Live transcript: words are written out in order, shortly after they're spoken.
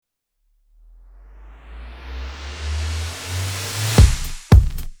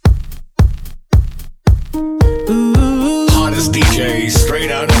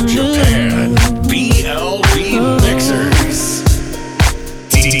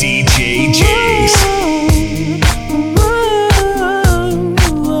DJ Jace.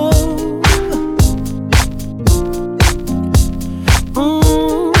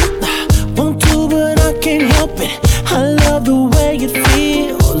 Want to, but I can't help it. I love the way it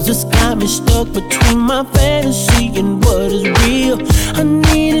feels. It's got me stuck between my fantasy and what is real. I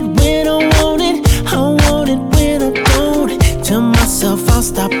need it when I want it. I want it when I don't. Tell myself I'll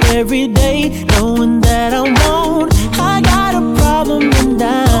stop every day, knowing that I won't. I got a problem and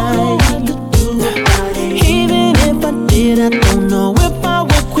even if I did, I don't know if I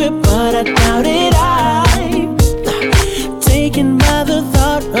would quit, but I doubt it. I'm taken by the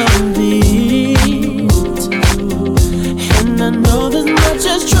thought of it, and I know this much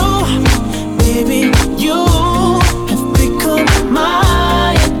is true, baby. You have become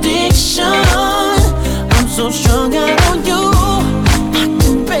my addiction. I'm so strung out on you, I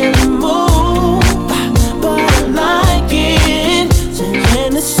can barely move, but I like it,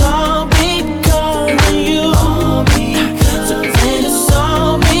 and it's all because of you. So then it's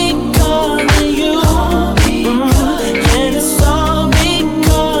all because of you, and it's all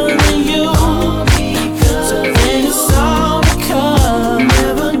because of you. So then it's all because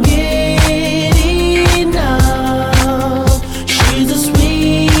never get enough. She's the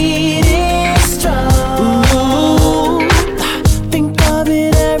sweetest drug. Think of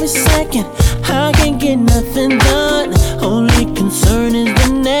it every second. I can't get nothing done. Only concern is the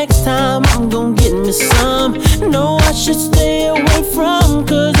next time I'm gon' get me some. No, I should stay away from,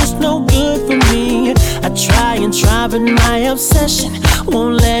 cause it's no good for me. I try and try, but my obsession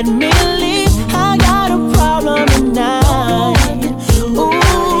won't let me leave. I got a problem tonight.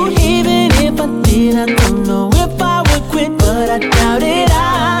 Ooh, even if I did, I don't know if I would quit, but I doubt it.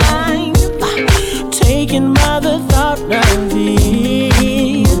 I'm taken by the thought of it,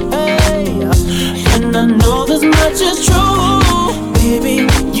 hey. And I know this much is true, baby.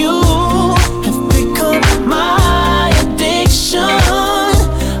 You have become my addiction.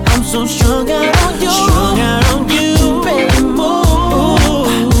 I'm so strung out on you, can barely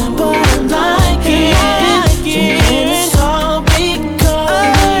move, but I like it. So then it's all because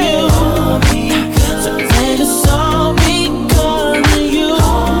of you. So then it's all because of you,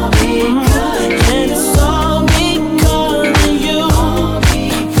 and it's all because of you.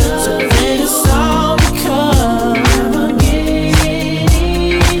 So then it's all because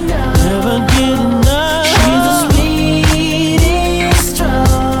never get enough. She's the sweetest drug.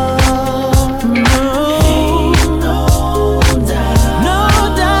 No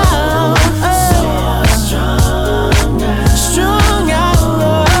doubt. So strung out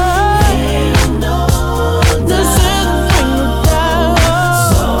love. This is the thing without.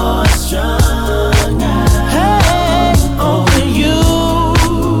 So strung out. Hey, only you.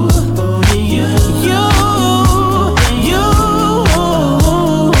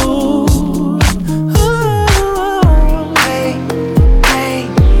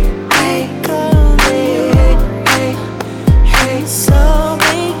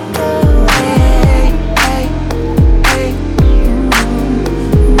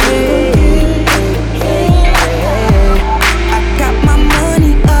 I got my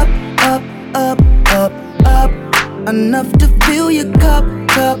money up, up, up, up, up. Enough to fill your cup,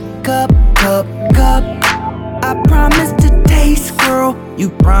 cup, cup, cup, cup. I promise to taste, girl. You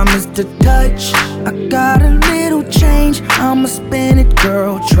promise to touch. I got a little change. I'ma spend it,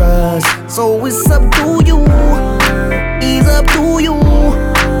 girl. Trust. So it's up to you. Ease up to you.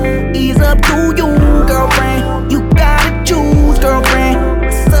 Ease up to you, girlfriend. You gotta choose, girlfriend.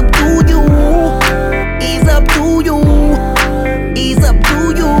 It's up to you. Ease up to you. Ease up to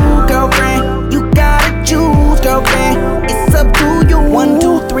you, girlfriend. You gotta choose, girlfriend. It's up to you. 1,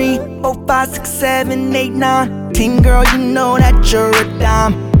 2, 3, 4, 5, 6, 7, 8, 9, 10, girl, you know that you're a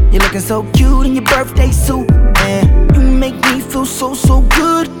dime. You're looking so cute in your birthday suit, and you make me feel so, so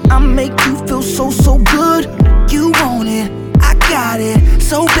good. I make you feel so, so good. You want it, I got it,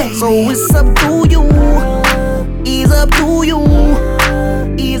 so baby. So it's up to you. Ease up to you.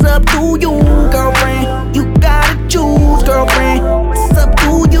 Ease up to you, girlfriend. You gotta choose, girlfriend. It's up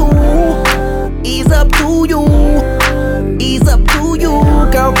to you. Ease up to you. Ease up to you,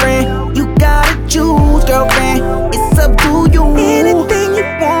 girlfriend. You gotta choose, girlfriend. It's up to you. Anything you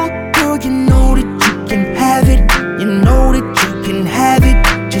want, girl, you know that you can have it. You know that you can have it.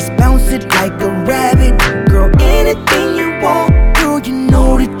 Just bounce it like a rabbit. Girl, anything you want, girl, you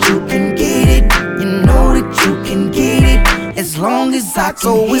know that you can get it. You know that you can get it. As long as I can.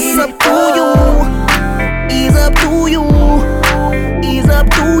 So it's up to you. Ease up to you. Ease up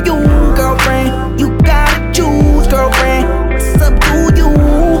to you, girlfriend. You gotta choose, girlfriend. It's up to you.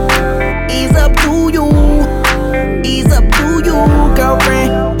 Ease up to you. Ease up to you,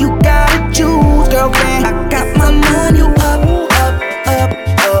 girlfriend.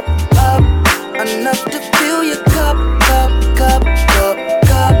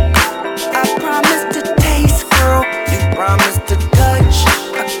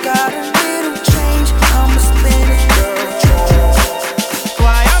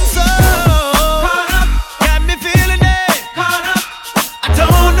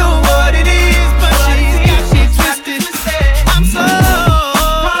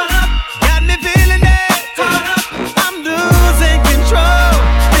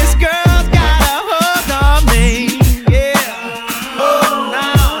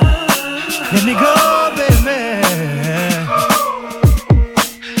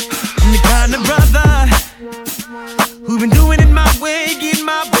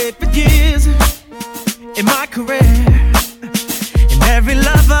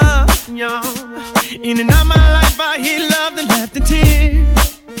 here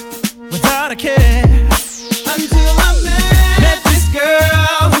without a care. Until I met this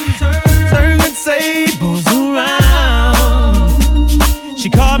girl who turned tables around. She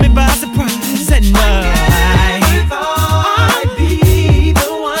caught me by surprise at night. I thought I'd be the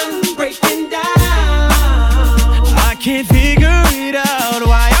one breaking down. I can't figure it out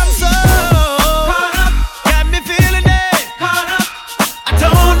why I'm so caught up. Got me feeling it. Caught up. I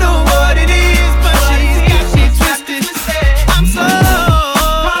don't know what it is, but she's got me twisted. I'm so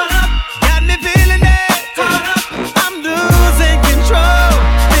caught up. Got me feeling it. Caught up. I'm losing control.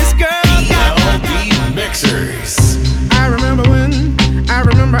 This girl got me. Mixers. I remember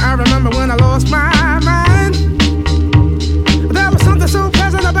when I lost my mind. There was something so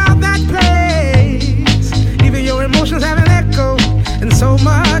pleasant about that place. Even your emotions have an echo in so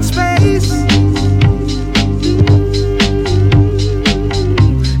much space.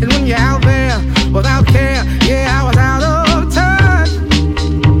 And when you're out there without care, yeah, I was out of touch.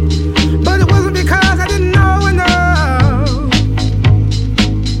 But it wasn't because I didn't know enough.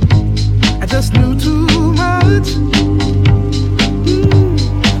 I just knew too much.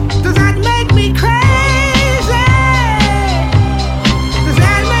 Does that make me crazy? Does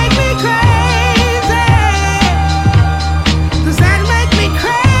that make me crazy? Does that make me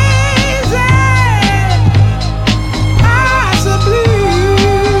crazy? Possibly.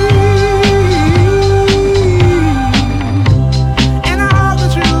 And I hope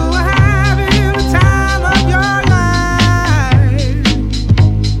that you are having the time of your life.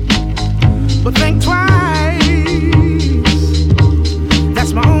 But think twice.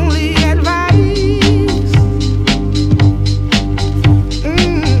 That's my only advice.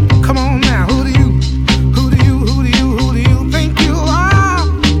 Come on now, who do you think you are?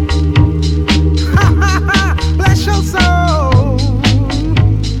 Bless your soul.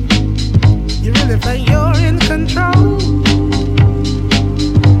 You really think you're in control?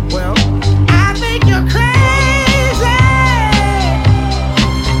 Well, I think you're crazy.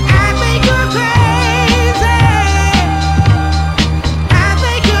 I think you're crazy. I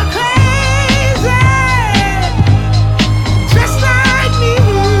think you're crazy, just like me.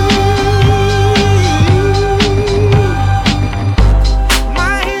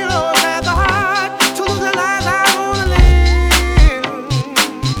 My heroes had the heart to lose their lives. I wanna live,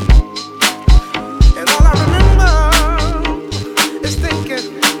 and all I remember is thinking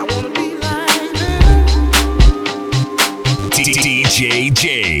I wanna be like them. DJ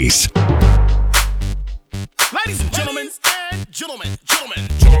Jace. Ladies and gentlemen,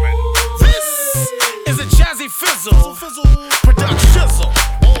 this is a Jazzy Fizzle production.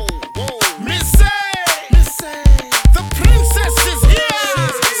 Missy, the princess is here.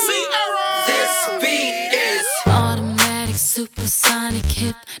 Sierra. This beat is automatic, supersonic,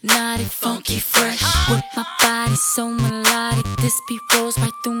 hypnotic, funky, fresh. With my body so melodic, this beat rolls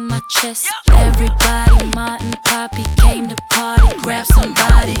right through my chest. Everybody, Martin, Poppy came to party. Grab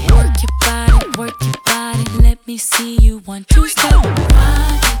somebody, work your body, let me see you 1, 2, step. Rock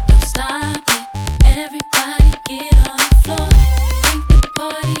it, don't stop it. Everybody get on the floor. Bring the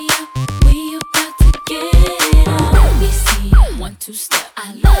party up, we about to get it on. Let me see you 1, 2, step.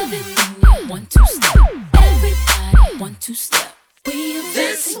 I love it when you 1, 2, step. Everybody 1, 2, step. We about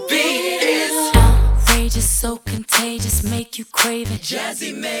This to beat get is it on. Outrageous, so contagious, make you crave it.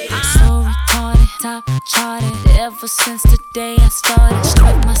 Jazzy made it. So retarded, top charted. Ever since the day I started,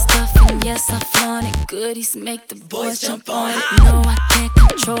 strike my stuff and yes I flaunt it. Goodies make the boys jump on it. No, I can't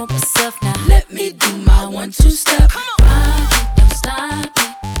control myself now. Let me do my 1, 2, step. Rock it, don't stop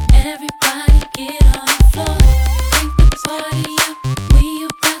it. Everybody get on the floor. Bring the party up, we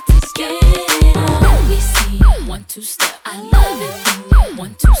about to get it on. Let me see you 1, 2, step. I love it when you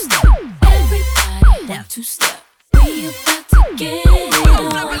 1, 2, step. Everybody 1, 2, step. We about to get it on.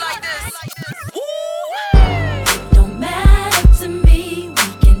 Don't matter to me, we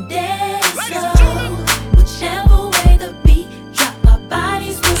can dance slow. Whichever way the beat drop, our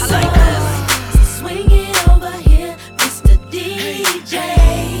bodies will slow. So swing it over here, Mr. DJ,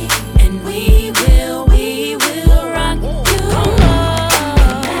 and we will rock you. Don't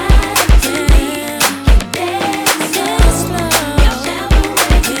matter to me, we can dance slow. Whichever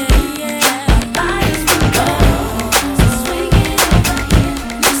way the beat drop, our bodies will go. So swing it over here,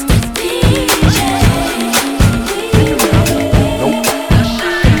 Mr. DJ.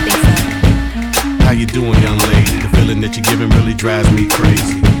 How you doing, young lady? The feeling that you're giving really drives me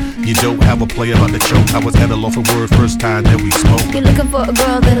crazy. You don't have a play about the choke. I was at a loss for words first time that we spoke. You're looking for a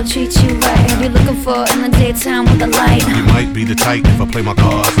girl that'll treat you right. You're looking for in the daytime with the light. You might be the type if I play my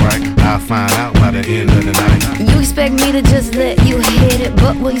cards right. I'll find out by the end of the night. You expect me to just let you hit it,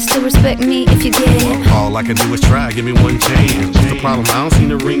 but will you still respect me if you get it? All I can do is try, give me one chance. What's the problem? I don't see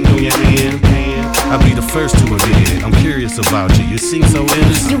the ring on your hand. I'll be the first to admit. I'm curious about you, you seem so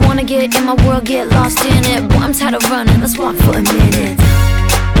innocent. You wanna get in my world, get lost in it. Boy, I'm tired of running, let's walk for a minute.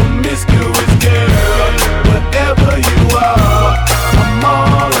 Promiscuous girl, whatever you are, I'm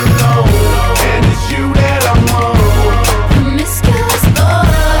all alone, and it's you that I want. Promiscuous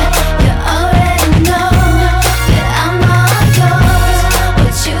boy, you already know that I'm all yours.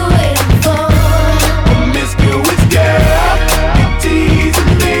 What you waiting for? Promiscuous girl, you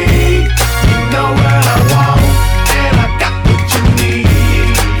teasing me. You know what I want, and I got what you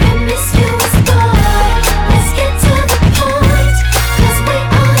need. Promiscuous boy, let's get to the point, 'cause we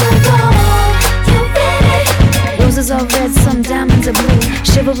on the road. You ready? Roses are red, some diamonds are blue.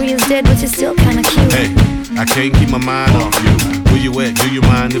 Chivalry is dead, but you're still kinda cute. Hey, I can't keep my mind off you. Where you at? Do you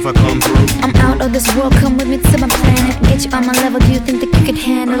mind if I come through? I'm out of this world, come with me to my planet. Get you on my level, do you think that you could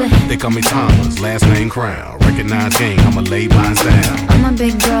handle it? They call me Thomas, last name Crown. Recognize game, I'ma lay mine down. I'm a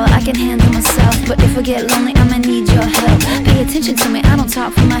big girl, I can handle myself. But if I get lonely, I'ma need your help. Pay attention to me, I don't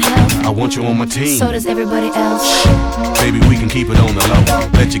talk for my health. I want you on my team. So does everybody else. Baby, we can keep it on the low.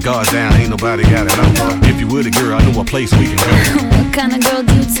 Let your guard down, ain't nobody got it know. If you were the girl, I know a place we can go. What kind of girl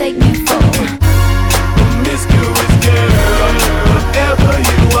do you take me for? Promiscuous girl, whatever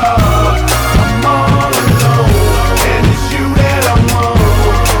you are, I'm all alone, and it's you that I want.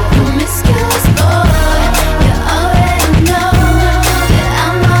 Promiscuous boy, you already know that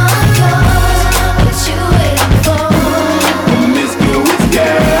I'm all yours. What you waiting for? Promiscuous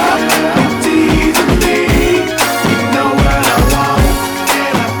girl, you teasing me. You know what I want,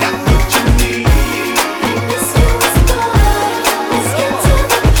 and I got what you need. Promiscuous boy, let's get to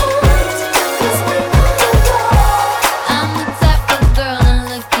the point, 'cause we on the road. I'm the type of girl to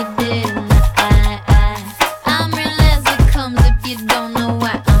look you dead in the eye. I'm real as it comes if you don't know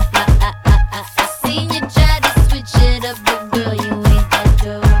why I'm fly. I seen you try to switch it up, but girl, you ain't that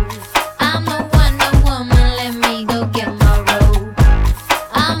dope. I'm the Wonder Woman, let me go get my robe.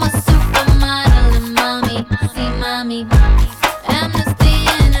 I'm a supermodel and mommy, see mommy. Amnesty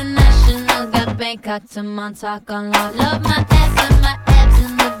International got Bangkok to Montauk on lock. Love my ass and my abs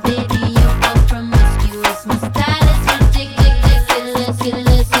in the video of promiscuous. My style is ridiculous. If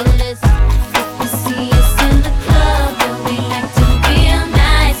you see us in the club, you'll be acting real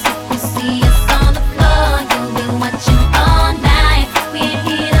nice. If you see us on the floor, you'll be watching all night. We ain't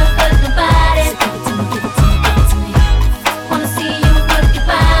here to hurt nobody. So give it to me, give it to me, give it to me. Wanna see you work your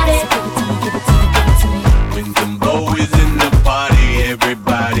body. So give it to me, give it to me, give it to me. When them boys in the party,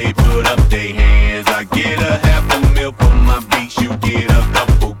 everybody put up their hands. I get a half a meal for my beats, you get a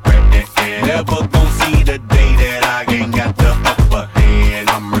couple grand. Never gon' see the day that I ain't got the upper hand.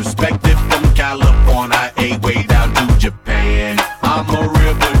 I'm respected from California, way down to Japan. I'm a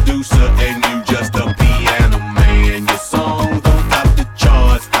real producer and you just a piano man. Your songs don't top the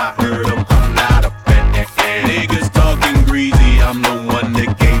charts, I heard them, I'm not a fan. Niggas talking greasy, I'm the one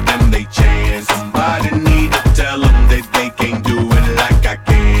that gave them they chance. Somebody need to tell them that they can't do it like I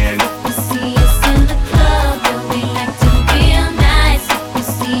can. You see us in the club, you'll be acting real nice. If you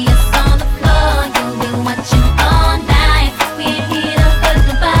see us on the floor, you'll be watching all night. We ain't here to hurt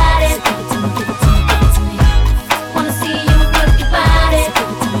nobody. So give it to me, give it to me, give it to me. Wanna see you work your body. So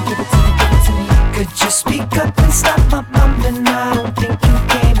give it to me, give it to me, give it to me. Could you speak up and stop my mumbling? I don't think you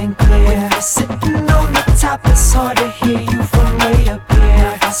came in clear. When you're sitting on the top, it's hard to hear you from way up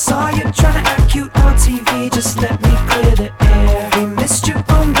here. I saw you trying to act cute on TV, just let me clear the air. We missed you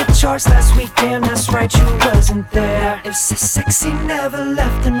on the charts last week, damn, that's right, you wasn't there. If sexy never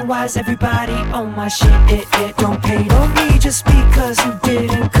left, then why is everybody on my shit? It don't hate on me just because you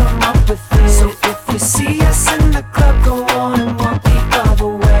didn't come up with it. So if you see us in the club, go on and walk the other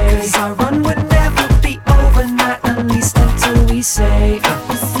way. 'Cause our run would never be over, not at least until we say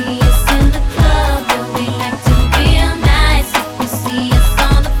You see us in the club, you'll be acting real nice. If you see us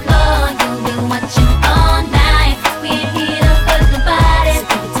on the floor, you'll be watching all night. We ain't here to hurt nobody. So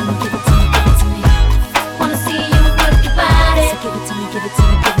give it to me, give it to me, give it to me. Wanna see you work your body. So give it to me, give it to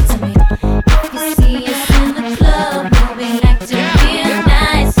me, give it to me. If you see us in the club, you'll be acting real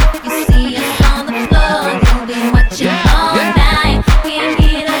nice. If you see us on the floor, you'll be watching all night. We ain't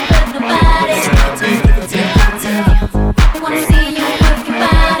here to hurt nobody. So give it to me, give it to me, give it to me. Wanna see you work your body.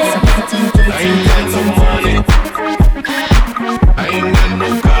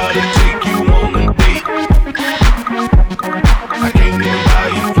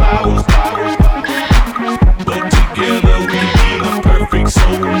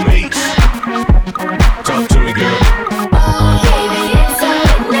 mates. Talk to me, girl. Baby, it's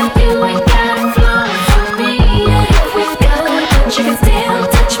alright now, you ain't gotta flow for me. If we go, but you can still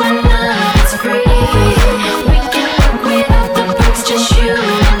touch my love, it's free. We can work without the perks, just you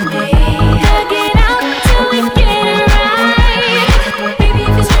and me. Hug it out till we get it right. Baby,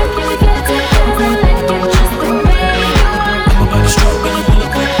 if it's true, can we get together? I like you just the way you are. I'm about to stroke and you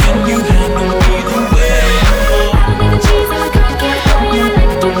look like then you handle me the way. I don't need the cheese on my cocktail for you, I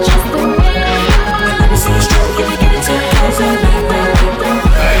like you just the way you are. Let me see you stroke and you get it together.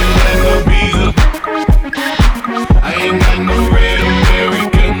 I ain't got no visa. I ain't got no red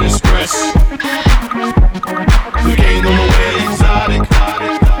American Express. We ain't on the way exotic.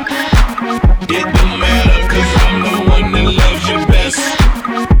 It don't matter, cause I'm the one that loves you best.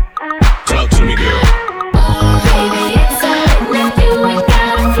 Talk to me, girl. Baby, it's alright now, you ain't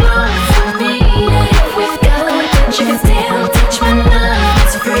gotta flow for me. If we go, but you can still touch my love,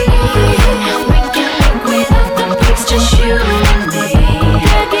 it's free. We can work without the breaks, just you and me.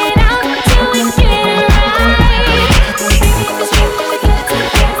 Hug it out till we get it right. Baby, if it's true, can we get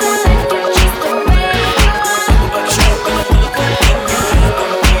together? I like you just the way you are. I'm about to stroke and you look like then you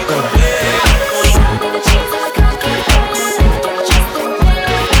handle me the way. I don't need the cheese on my cocktail for you, I like you just the way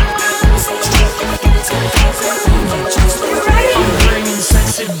you are. Let me see you stroke and you get it together. I'm bringing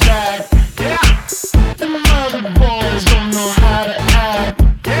sexy back. The mother boys don't know how to act.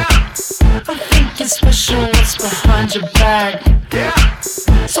 I think it's special what's behind your back.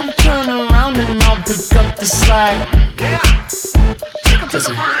 So turn around and I'll pick up the slack.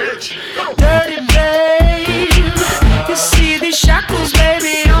 Dirty babe, you see these shackles,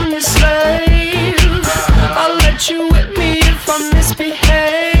 baby, I'm your slave. I'll let you whip me if I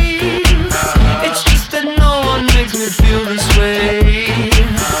misbehave. It's just that no one makes me feel this way.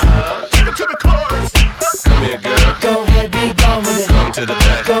 Take it to the chorus. Come here, girl. Go ahead, be gone with it. Come to the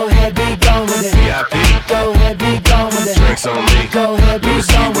back. Go ahead, be gone with it. VIP. Go ahead, be gone with it. Drinks on me. Go ahead, be Let me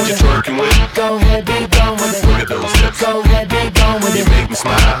see gone what with you're it. twerking with. Go ahead, be gone with it. Look at those hips. Go ahead, be gone with You it. make me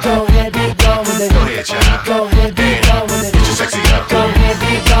smile. Go ahead, be gone with it. Go ahead, child. Go ahead, be gone with it. Get your sexy out. Go ahead,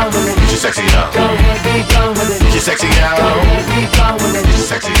 be gone with it. Get your sexy out. Go ahead, be gone with it. Get your sexy out. Go ahead, be gone with it. Get your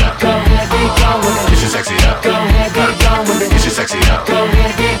sexy out. Go ahead, be gone with it. Get your sexy out. Go ahead, be gone with it. Get your sexy out. Go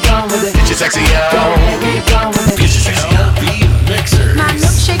ahead, be gone with it. Get your sexy out. Go ahead, be gone with it. Get your sexy out. Mixers. My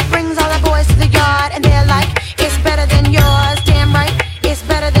milkshake brings all the boys to the yard, and they're like, it's better than yours. Damn right, it's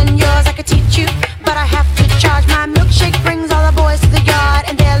better than yours. I could teach you, but I have to charge. My milkshake brings all the boys to the yard,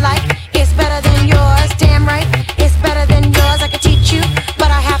 and they're like, it's better than yours. Damn right, it's better than yours. I could teach you, but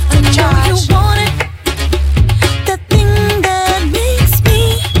I have to charge. You want it, the thing that makes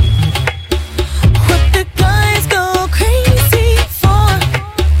me what the guys go crazy for.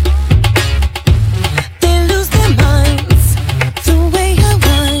 They lose their minds the way I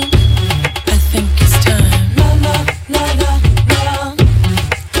whine. I think it's time. La la la la la.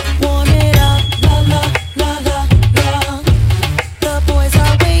 Warm it up. La la la la la. The boys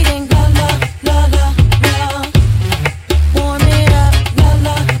are waiting. La la la la la. Warm it up. La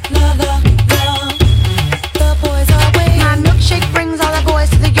la la la la. The boys are waiting. My milkshake brings all the boys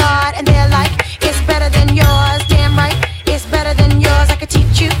to the yard, and they're like, it's better than yours. Damn right, it's better than yours. I could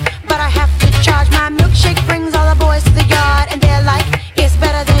teach you, but I have to charge. My milkshake brings all the boys to the yard, and they're like, it's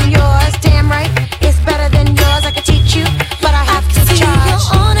better than yours. Damn right, it's better than yours. I could teach you, but I have to See charge.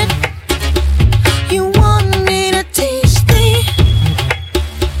 you're on it. You want me to teach thee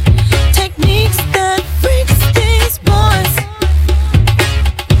techniques that freaks these boys.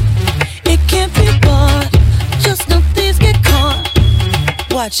 It can't be bought. Just no thieves get caught.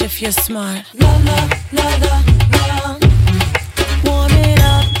 Watch if you're smart. La la la la la. Warm it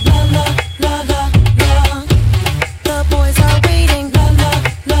up. La la la la la. The boys are waiting. La la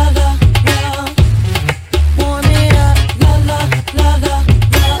la la la. Warm it up. La la la la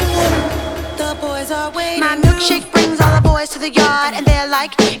la. The boys are waiting. My milkshake brings all the boys to the yard, and they're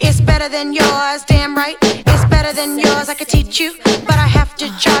like, it's better than yours. Damn right, it's better than yours. I could teach you, but I have to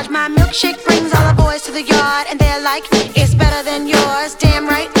charge. My milkshake brings all the boys to the yard, and they're like, it's better than yours. Damn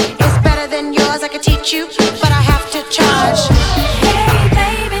right, it's better than yours. I could teach you, but I have to charge. Hey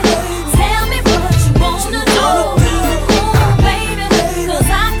baby, tell me what you wanna do. Oh baby, 'cause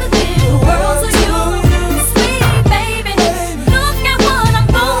I could give the world to you. Sweet baby, look at what I'm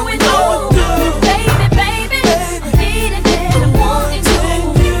going through. Baby, baby, I need it and I want it too.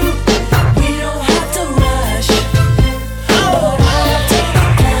 We don't have to rush, but I'll take the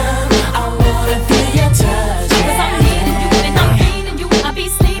time. I wanna feel your touch. 'Cause I'm needing you and I'm feeling you. I be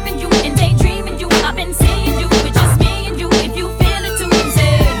sleeping you and daydreaming you. I've been seeing you with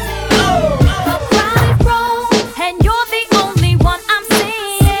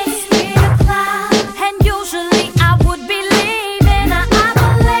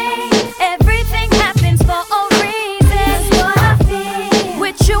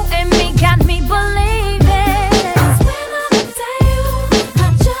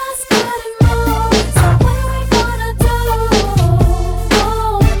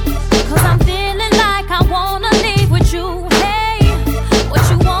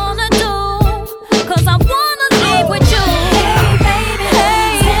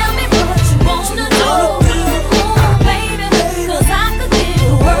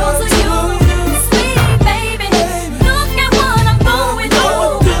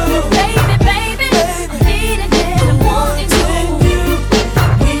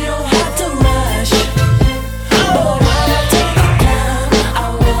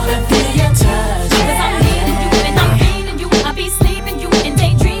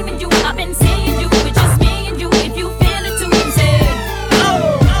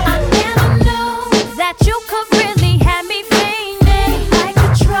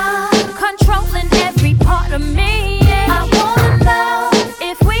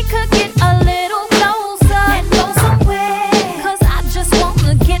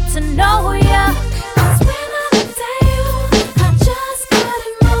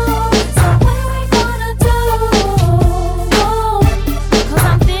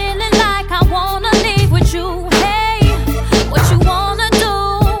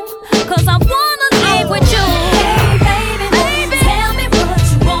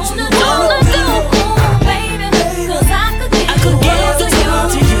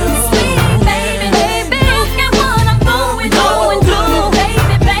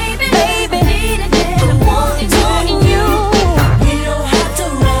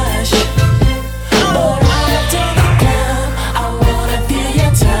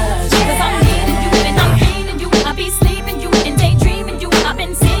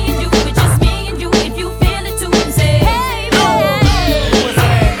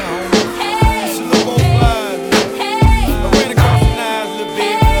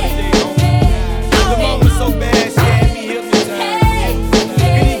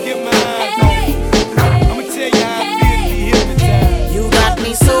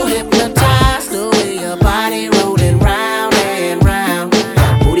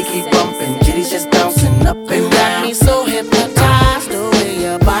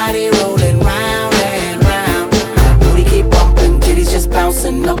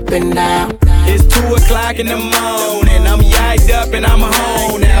in the morning. I'm yiked up and I'm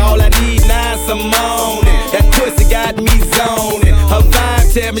home. Now all I need now is some moaning. That pussy got me zoning. Her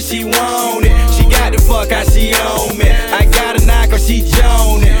vibe tell me she want it. She got the fuck how she on me. I got a knock or she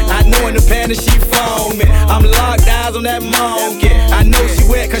joning. I know in the panic she phone me. I'm locked eyes on that monkey. I know she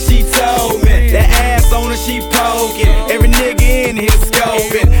wet cause she told me. That ass on her she poking. Every nigga in here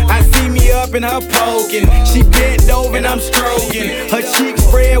scoping. I see me up in her poking. She bent over and I'm stroking. Her cheeks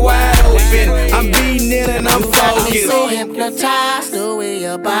spread wide open. I'm beating it and I'm focused. I'm so hypnotized the way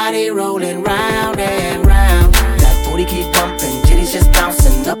your body rolling round and round. That booty keep bumping, titties just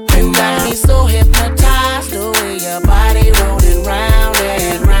bouncing up and down. I'm so hypnotized the way your body rolling round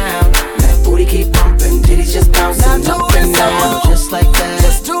and round. That booty keep bumping, titties just bouncing up and down. Just like that.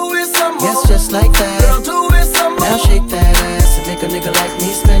 Just do it some more. Yes, just like that. Girl, do it some more. Now shake that ass and make a nigga like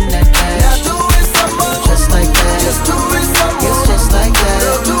me spend that cash. Now do it some more. Just like that. Just do it some more. Yes, just like that.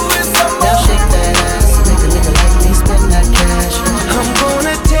 Girl, do it some more. Now shake that ass and make a nigga like me spend that cash. I'm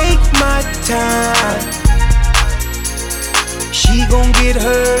gonna take my time. She gon' get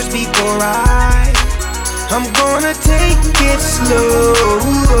hers before I'm gonna take it slow.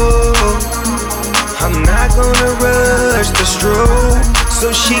 I'm not gonna rush the stroke,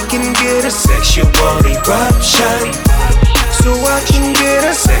 so she can get a sexual eruption. So I can get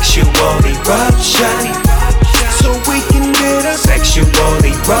a sexual eruption. So we can get a sexual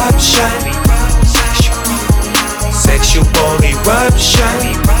eruption. Sexual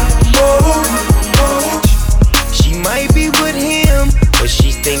eruption. Whoa, whoa. She might be with him, but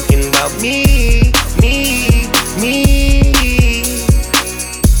she's thinking about me, me, me.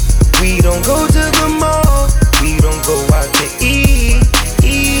 We don't go to the mall, we don't go out to eat,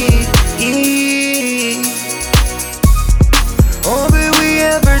 eat, eat. All that we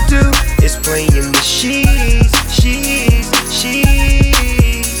ever do is play in the sheets, sheets,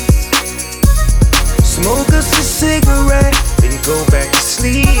 sheets. Smoke us a cigarette, then go back to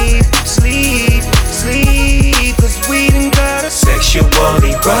sleep, sleep, sleep. Cause we done got a sexual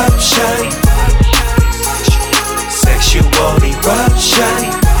eruption. Sexual eruption.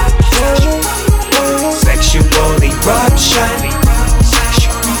 Sexual eruption.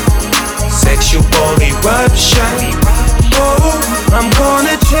 Sexual eruption. Oh, I'm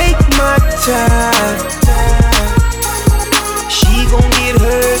gonna take my time. She gon' get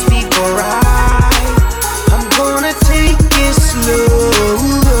hers before I'm gonna take it slow.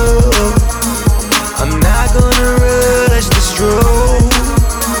 I'm not gonna rush the stroke.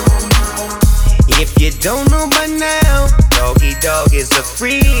 If you don't know by now, Doggy Dog is a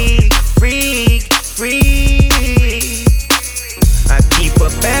freak, freak, freak. I keep a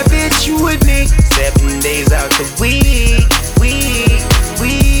bad bitch with me 7 days out the week, week,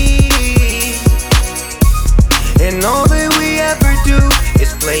 week. And all that we ever do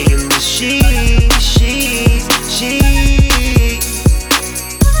is play in the sheets, sheets, sheets.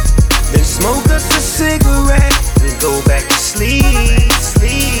 Then smoke us a cigarette and go back to sleep,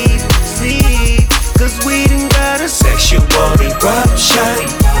 sleep, sleep. Cause we done got a sexual eruption.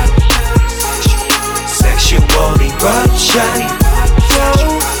 Sexual eruption.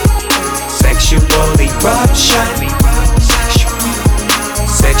 Sexual eruption.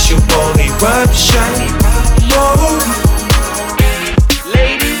 Sexual eruption. Whoa.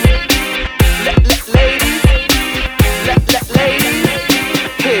 Ladies, ladies, ladies,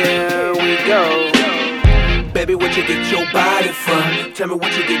 here we go. Baby, where'd you get your body from? Tell me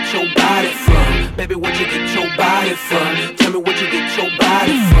where'd you get your body from? Baby, where'd you get your body from? Tell me where'd you get your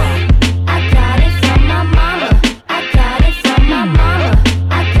body from? I got it from my mama. I got it from my mama.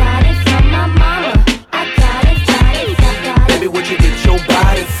 I got it from my mama. I got it, got it, got it. Baby, where'd you get your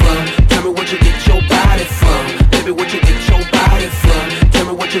body from? Tell me where'd you get your body from? Baby, where'd you get your body from? Tell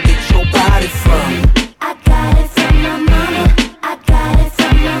me where'd you get your body from? I got it from my mama. I got it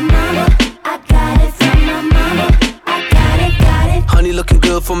from my mama. I got it from my mama. I got it, got it. Honey looking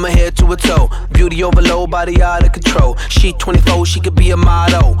good from her head to her toe. Beauty overload, body out of control. She 24, she could be a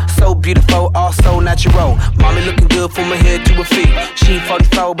model. So beautiful, also natural. Mommy looking good from her head to her feet. She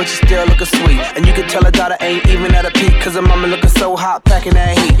 44, but she still looking sweet. And you can tell her daughter ain't even at a peak. Cause her mama looking so hot, packing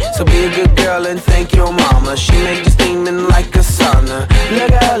that heat. So be a good girl and thank your mama. She make you steaming like a sauna.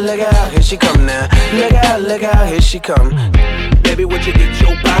 Look out, here she come now. Look out, here she come. Baby, where'd you get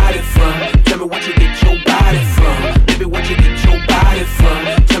your body from? Tell me where'd you get your body from? Baby, where'd you get your body from?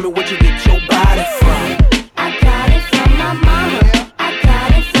 Tell me where'd you get your body from? I got it from my mama. I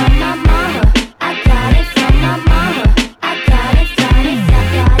got it from my mama. I got it from my mama. I got it, got it,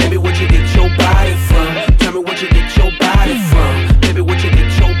 got it. Baby, where'd you get your body from? Tell me where'd you get your body from? Baby, where'd you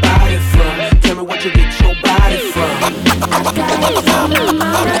get your body from? Tell me where'd you get your body from? I got it from my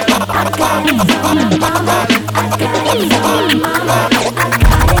mama. I got it from my mama.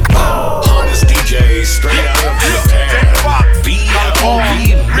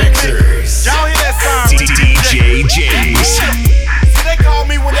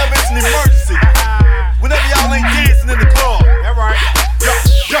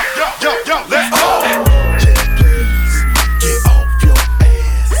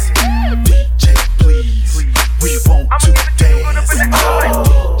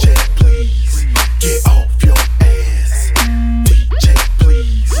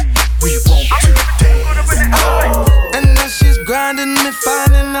 me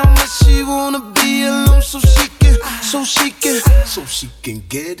finding out that she wanna be alone so she can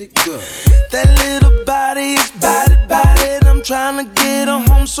get it good. That little body is body. I'm tryna get her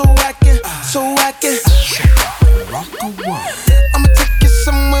home so I can rock a world. I'ma take you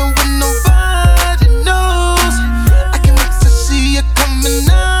somewhere where nobody knows. I can wait to see you coming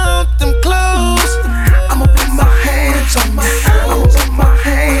out them clothes. I'ma put my hands on my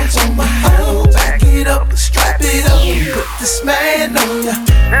back it up, strap it up, put this man on ya.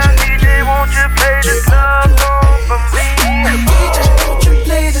 Now DJ, won't you play this love song for me? DJ, won't you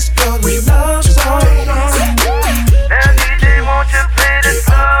play this girl a love song? Now DJ, won't you play this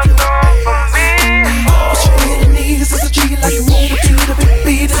love song for me? What you really need is a G like me to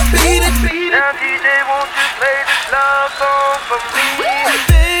beat it. Now DJ, won't you play this love song for me?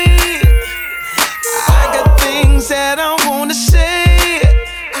 Babe, I got things that I wanna say.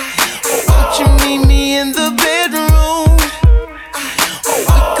 Won't you meet me in the bedroom? Or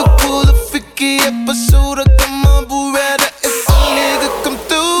we could pull a freaky episode of Come On Beretta if a nigga come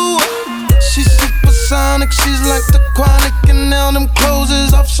through. She's supersonic, she's like the chronic, and now them clothes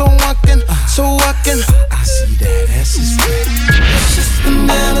is off so I can. I see that ass is great. It's just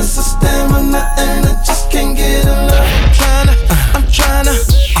bananas, a stamina, and I just can't get enough. I'm tryna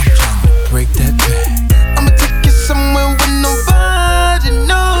break that back. I'ma take you somewhere where nobody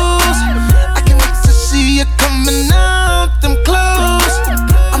knows. I can't wait to see you coming out them clothes.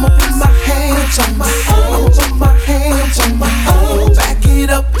 I'ma put my hands on my back it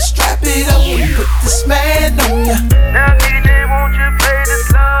up, strap it up, put this man on ya. Now DJ, won't you play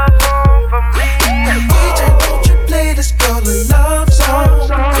this love song for me? DJ, won't you play this girl a love song?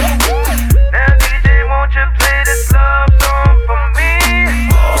 Now DJ, won't you play this love song for me?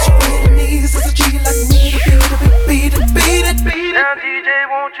 What you really need is a G like me to beat it. Now DJ,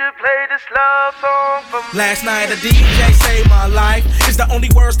 won't you play this love song for me? Last night a DJ saved my life. It's the only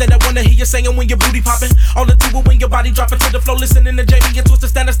words that I wanna hear you saying when your booty popping. All the do when your body dropping to the floor. Listening to Jamie and Twister,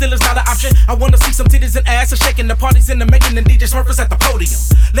 standing still is not an option. I wanna see some titties and ass and shaking. The parties in the making and DJ Smurfers at the podium.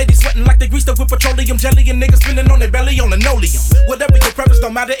 Ladies sweating like they greased up with petroleum jelly and niggas spinning on their belly on linoleum. Whatever your preference,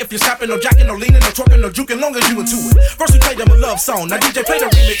 don't matter if you're stopping or jacking or leaning or twerking or juking, long as you into it. First we played them a love song, now DJ play the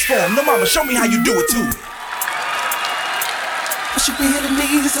remix form. No mama, show me how you do it too. What you really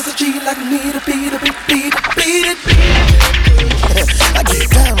need is a G like me to beat it. I get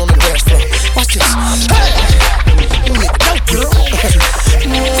down on the dance floor. Watch this. Hey! Go, girl.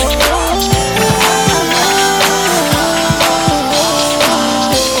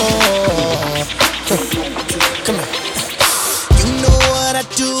 Come on. You know what I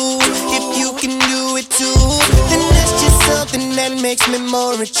do. If you can do it too, then that's just something that makes me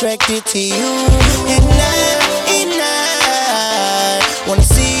more attracted to you. And I wanna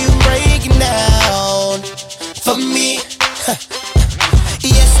see you breaking down for me.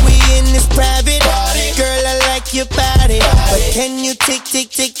 Yes, we in this private party. Girl, I like your body, but can you tick,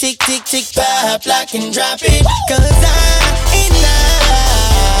 pop, lock and drop it? 'Cause I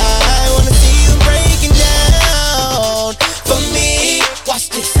wanna see you breaking down for me. Watch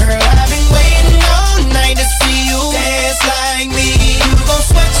this, girl, I've been waiting all night to see you dance like me. You gon'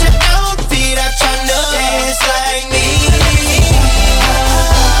 sweat your outfit out tryna dance like me.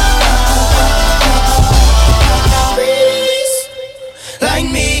 Like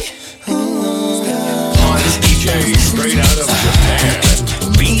me. Hottest DJ straight out of Japan.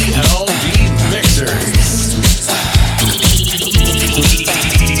 BLD Mixers.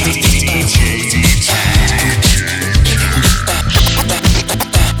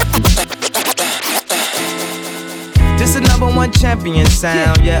 This is #1 champion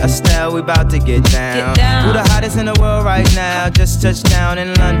sound. Yeah, Estelle, we about to get down. Who the hottest in the world right now? Just touched down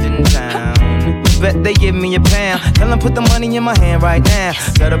in London town. Bet they give me a pound. Tell them put the money in my hand right now.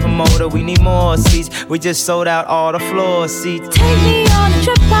 Got a promoter, we need more seats. We just sold out all the floor seats. Take me on a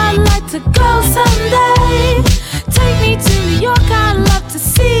trip, I'd like to go someday. Take me to New York, I'd love to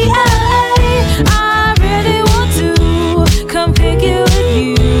see LA. I really want to come pick it with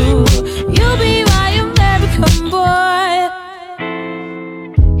you. You'll be my American boy.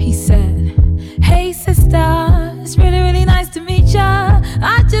 He said, hey sister, it's really nice to meet ya.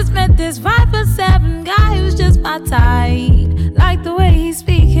 I just met this 5'7" guy who's just my type. Like the way he's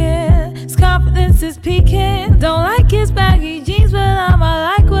speaking, his confidence is peaking. Don't like his baggy jeans, but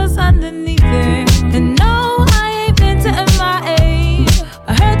I'ma like what's underneath it. And no, I ain't been to MIA.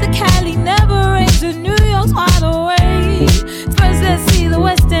 I heard the Cali never rains and New York's wide awake. First let's see the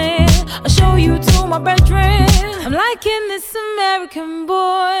West End, I'll show you to my bedroom. I'm liking this American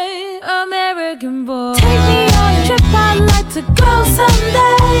boy. Take me on a trip, I'd like to go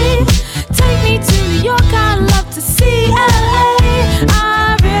someday. Take me to New York, I'd love to see LA.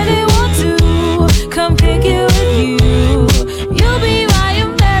 I really want to come kick it with you. You'll be my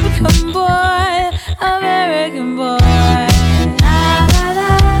American boy, American boy.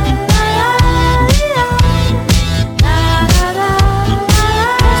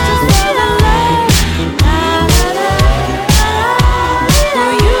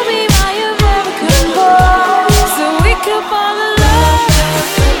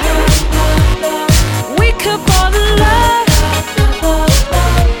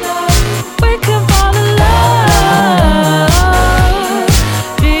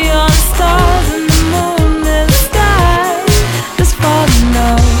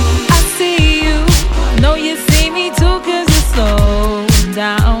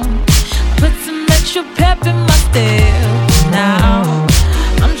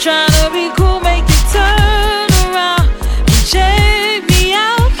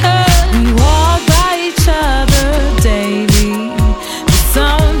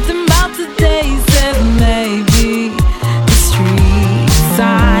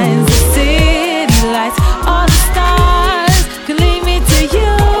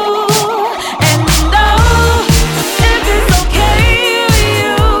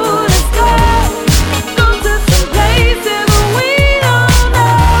 Places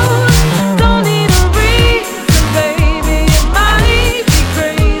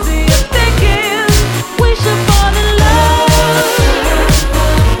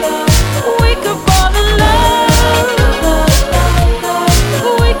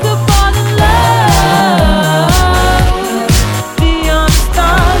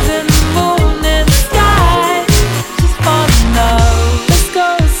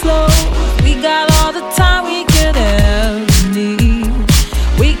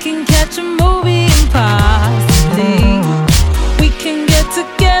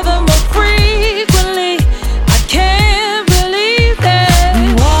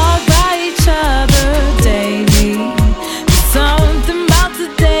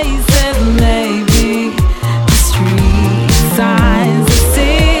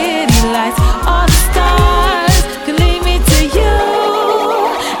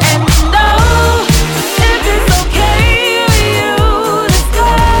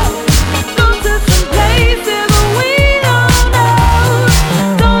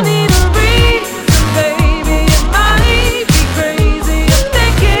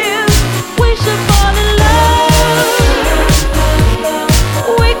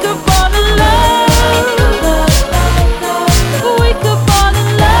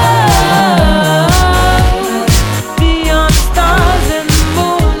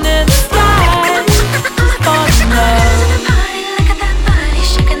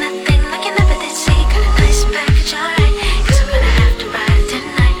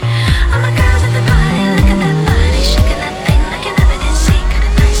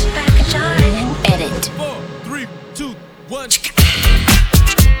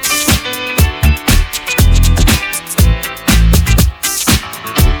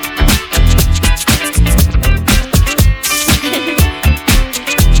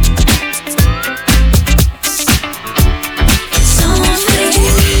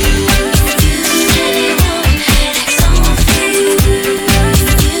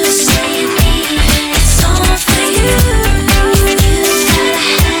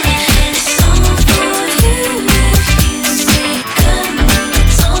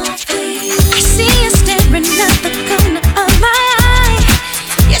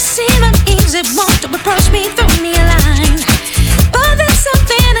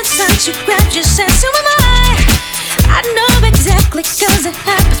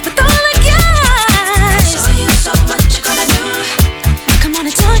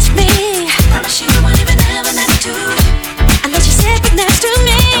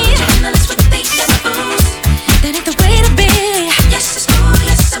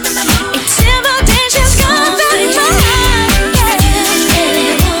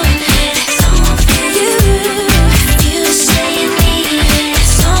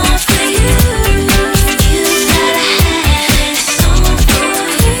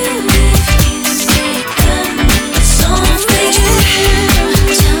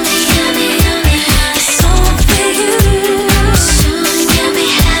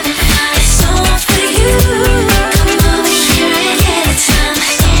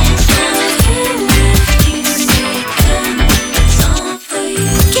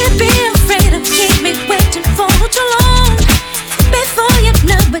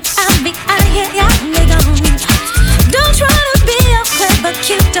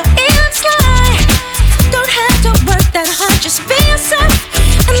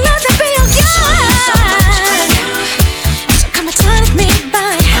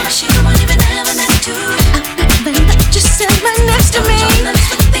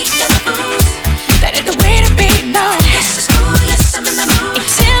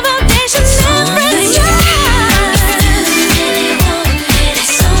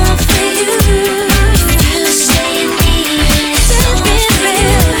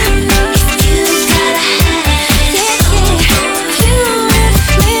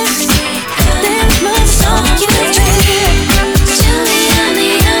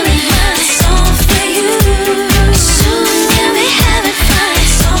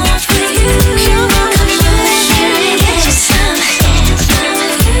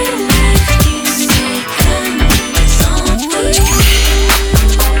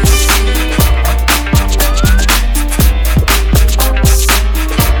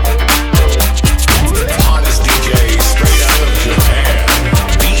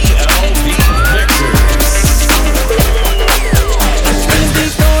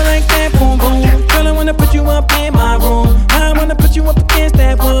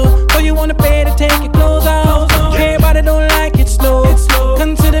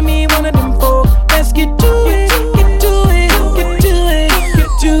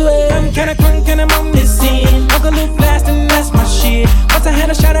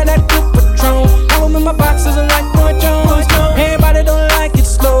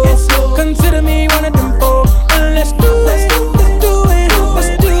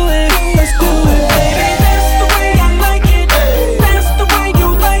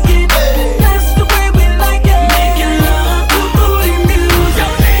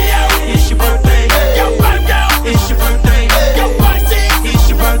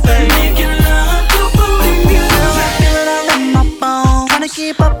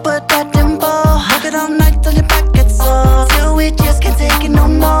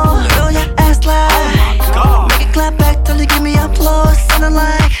feeling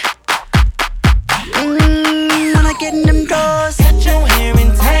like when I get in them doors. Got your hair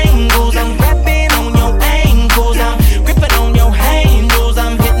in tangles, I'm grabbing on your ankles, I'm gripping on your handles,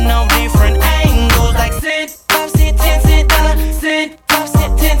 I'm hitting on different angles like sit, 5 cent, 10 cent dollar, sit, 5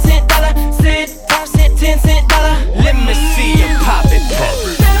 cent, 10 cent dollar, sit, 5 cent, 10 cent dollar. Let me see you pop it, pop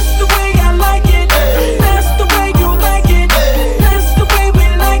it. That's the way I like it. That's the way you like it. That's the way we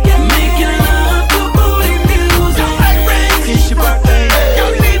like it. Making love to booty music. It's your birthday.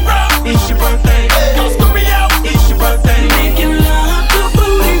 It's your birthday. It's your birthday. Making love to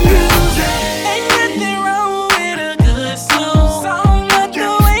booty music. Ain't nothing wrong with a good song, but the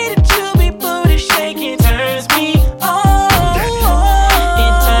way that you be booty shaking turns me on.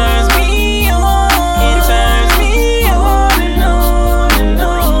 It turns me on. It turns me on and on and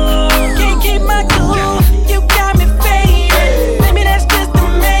on. Can't keep my cool. You got me faded. Baby, that's just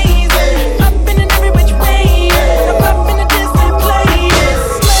amazing. Popping in every which way. I'm popping a distant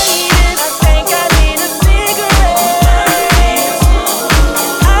playlist. I think I need a cigarette.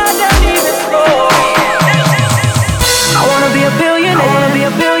 I don't even smoke. I wanna be a billionaire. I wanna be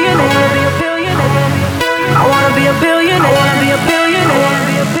a billionaire. I wanna be a billionaire. I wanna be a billionaire. I wanna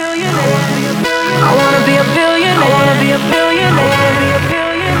be a billionaire. I wanna be a billionaire.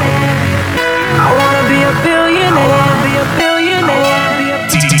 I wanna be a billionaire. Be a billionaire.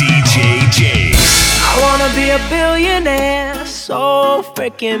 DJ J. I wanna be a billionaire, so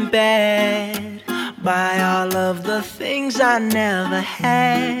freaking bad. Buy all of the things I never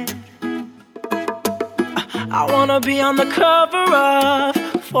had. I wanna be on the cover of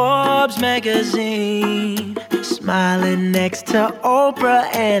Forbes magazine, smiling next to Oprah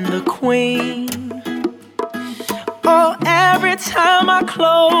and the Queen. Oh, every time I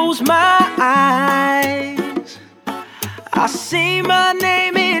close my eyes, I see my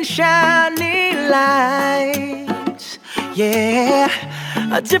name in shining lights. Yeah,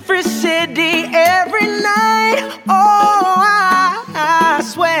 a different city every night. Oh, I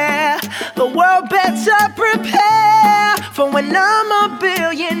swear the world better prepare for when I'm a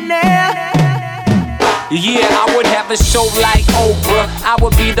billionaire. Yeah, I would have a show like Oprah. I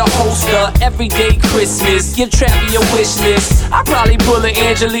would be the host of Everyday Christmas. Give Travis a wish list. I'd probably pull an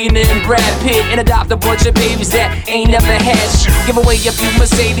Angelina and Brad Pitt and adopt a bunch of babies that ain't never had shit. Give away a few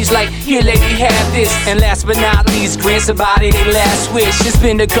Mercedes like, here lady, have this. And last but not least, grant somebody their last wish. It's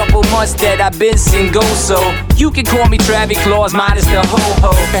been a couple months that I've been single, so you can call me Travis Claus minus the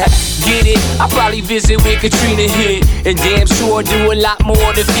ho-ho. Get it? I'll probably visit where Katrina hit, and damn sure do a lot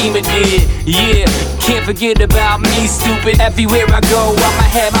more than FEMA did. Yeah, can't forget about me, stupid. Everywhere I go, I'ma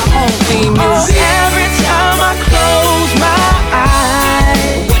have my own theme music. Oh, every time I close my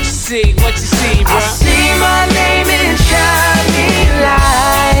eyes, what you see, bro? I see my name in shining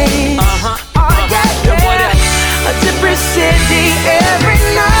lights. Oh, yeah. A different city every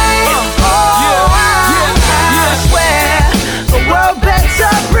night. I swear the world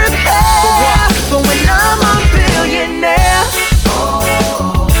better prepare for when I'm a billionaire.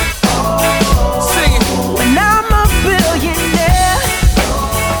 Sing it. When I'm a billionaire.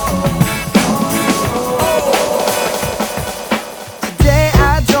 Today I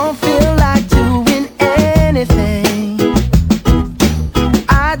don't feel like doing anything.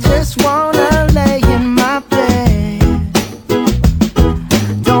 I just wanna lay in my bed.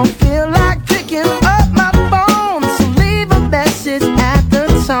 Don't feel like picking up my phone, so leave a message at the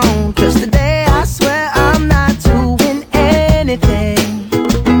tone. 'Cause today I swear I'm not doing anything.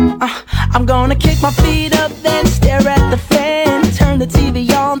 I'm gonna kick my feet up, then stare at the fan. Turn the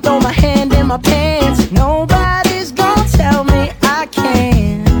TV on, throw my hand in my pants. Nobody's gonna tell me I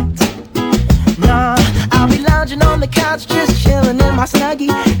can't. Nah, I'll be lounging on the couch, just chilling in my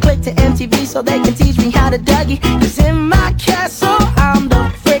Snuggie. Click to MTV so they can teach me how to Dougie. 'Cause in my castle, I'm the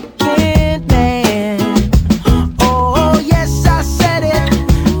freaking man. Oh, yes, I said it.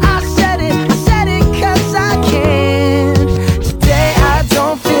 I said it. I said it 'cause I can. Today I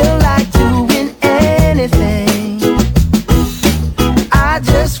don't feel like doing anything. I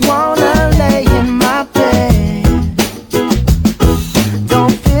just wanna lay in my bed.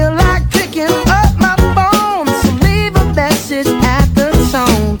 Don't feel like picking up my phone, so leave a message at the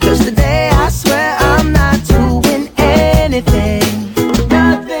tone. 'Cause today I swear I'm not doing anything.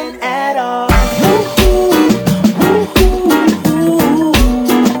 Nothing at all.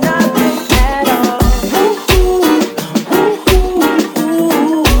 Nothing at all.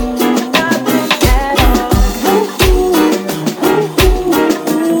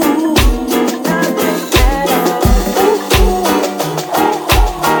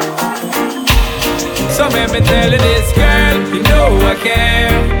 Some have been telling this girl, you know I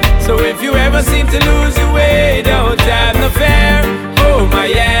care. So if you ever seem to lose your way, don't have no fear. Oh,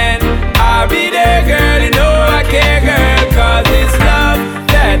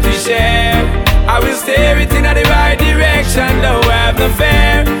 no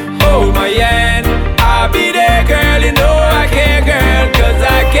fear. Hold my hand, I'll be there, girl. You know I care, girl, 'cause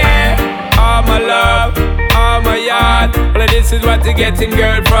I care. All my love, all my heart. Well, this is what you're getting,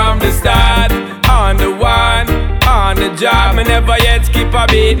 girl, from the start. On the one, on the job, me never yet skip a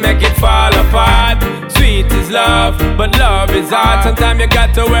beat, make it fall apart. Sweet is love, but love is hard. Sometimes you got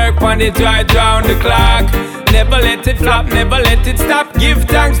to work on it right round the clock. Never let it flop, never let it stop. Give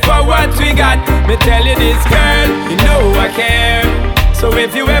thanks for what we got. Me tell you this, girl, you know I care. So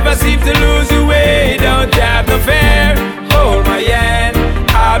if you ever seem to lose your way, don't have no fear. Hold my hand,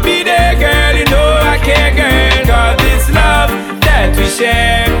 I'll be there, girl, you know I care, girl. 'Cause this love that we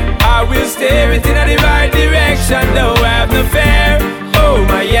share, I will steer it in the right direction, don't have no fear. Hold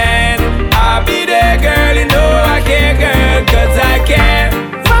my hand, I'll be there, girl, you know I care, girl, 'cause I care.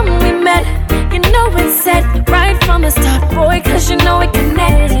 From when we met, you know it's set right from the start, boy, 'cause you know it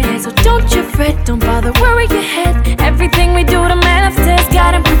connected. So don't you fret, don't bother worry your head. Everything we do to manifest,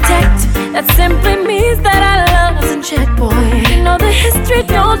 God and protect. That simply means that our love's in check, boy. You know the history,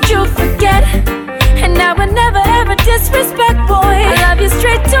 don't you forget. And I would never ever disrespect, boy. I love you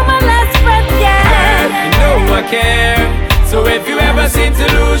straight to my last breath, yeah. Girl, you know I care. So if you ever seem to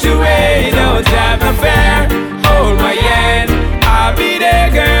lose your way, don't have no fear. Hold my hand, I'll be there,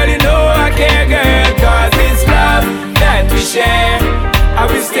 girl, you know I care, girl. 'Cause this love that we share, I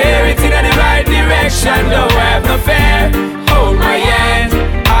will steer it in the right direction, don't have no fear. Hold my hand,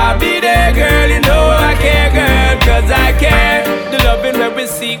 I'll be there, girl, you know I care, girl, 'cause I care. The loving where we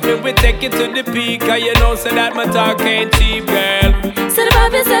seek, when we take it to the peak, 'cause you know, so that my talk ain't cheap, girl. So the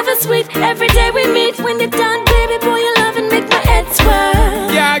vibe is ever sweet, every day we meet. When you're done, baby boy, your loving make my head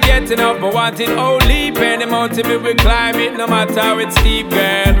swirl. Yeah, getting up, but wanting only. Any mountain we will climb it, no matter how it's steep,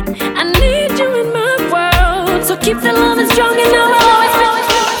 girl. I need you in my world, so keep the loving strong and know I'll always be.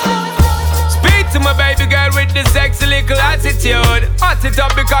 Speak to my baby girl with the sexy little attitude. Hot it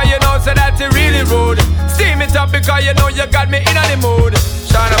up because you know so that you really rude. Steam it up because you know you got me in the mood.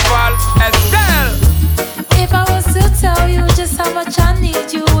 Shine a fall, Estelle. If I was to tell you just how much I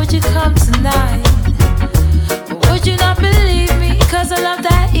need you, would you come tonight? Would you not believe me? 'Cause a love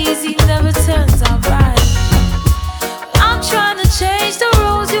that easy never turns out right. I'm trying to change the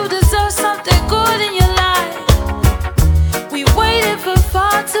rules, you deserve something good in your life. We waited for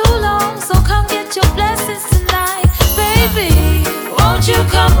far too long, so come get your blessings tonight. Baby, won't you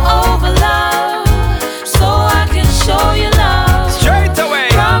come over, love, so I can show you love. Straight away.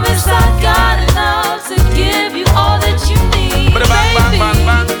 Promise I got enough to give you all that you need. Baby,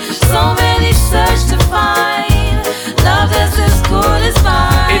 so many search to find love that's as good as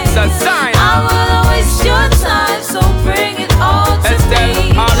mine. It's a sign. I will waste your time, so bring it all to Estelle,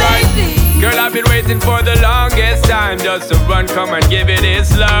 me, alright. baby. Girl, I've been waiting for the longest time just to run, come and give it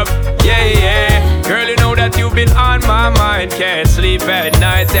its love. Yeah, yeah. Girl, you know that you've been on my mind. Can't sleep at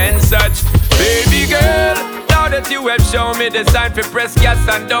night and such. Baby girl, now that you have shown me the sign for press gas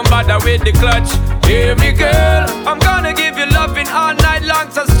and don't bother with the clutch. Hear me, girl, I'm gonna give you loving all night long,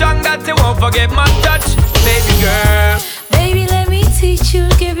 so strong that you won't forget my touch. Baby girl, baby, let me teach you,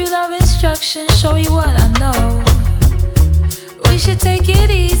 give you love instruction, show you what I know. We should take it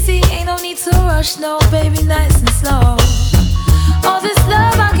easy, ain't no need to rush, no, baby, nice and slow. All this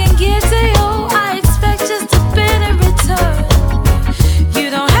love I can give to you, I expect just a bit in return. You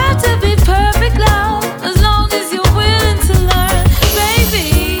don't have to be perfect, love, as long as you're willing to learn.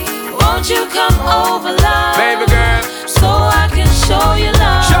 Baby, won't you come over, love, baby girl, so I can show you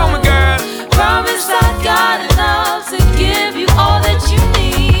love. Show me, girl. Promise I got enough to give you all that you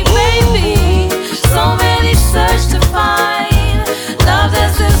need, baby. So many search to find love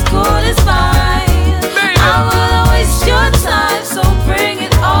that's as good as mine. Baby. I will waste your time, so bring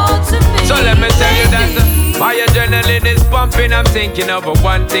it all to me. So let me tell you that my adrenaline is pumping. I'm thinking of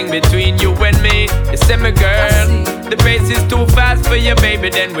one thing between you and me. You see me, girl, the pace is too fast for you, baby,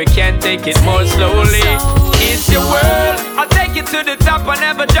 then we can't take it more slowly. It's your world, I'll take you to the top. I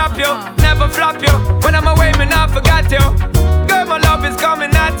never drop you, never flop you. When I'm away, me not forgot you. Girl, my love is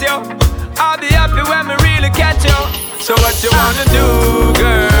coming at you. I'll be happy when we really catch you. So what you wanna do,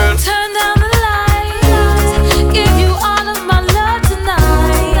 girl? Turn down the lights, give you all of my love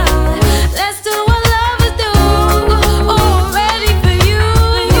tonight. Let's do what lovers do. Oh, I'm ready for you.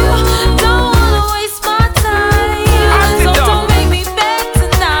 Don't wanna waste my time, so don't make me beg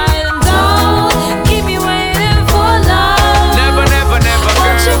tonight. I'm done, keep me waiting for love. Never, never, never, girl.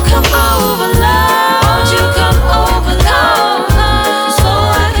 Won't you come over, love? Won't you come over, love, so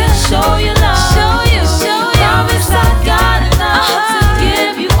I can show you love. Promise I got enough to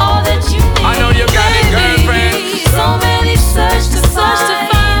give you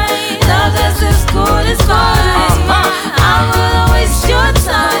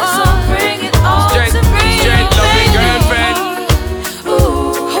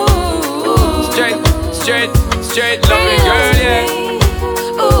straight loving girl, yeah.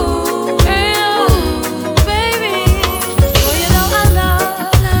 Ooh, yeah, baby. Oh, you know I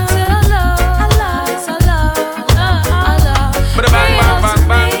love. But a bang, bang, bang,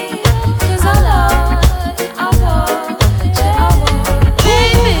 bang. 'Cause I want,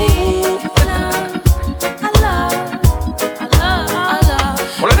 baby. I love.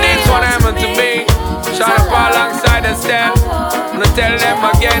 Well, this one happened to me. Shot up alongside the step. I'm gonna tell them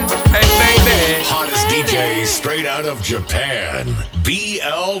again, hey baby. Hottest DJ straight out of Japan.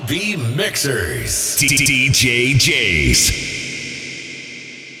 BLB Mixers. DJ Jays.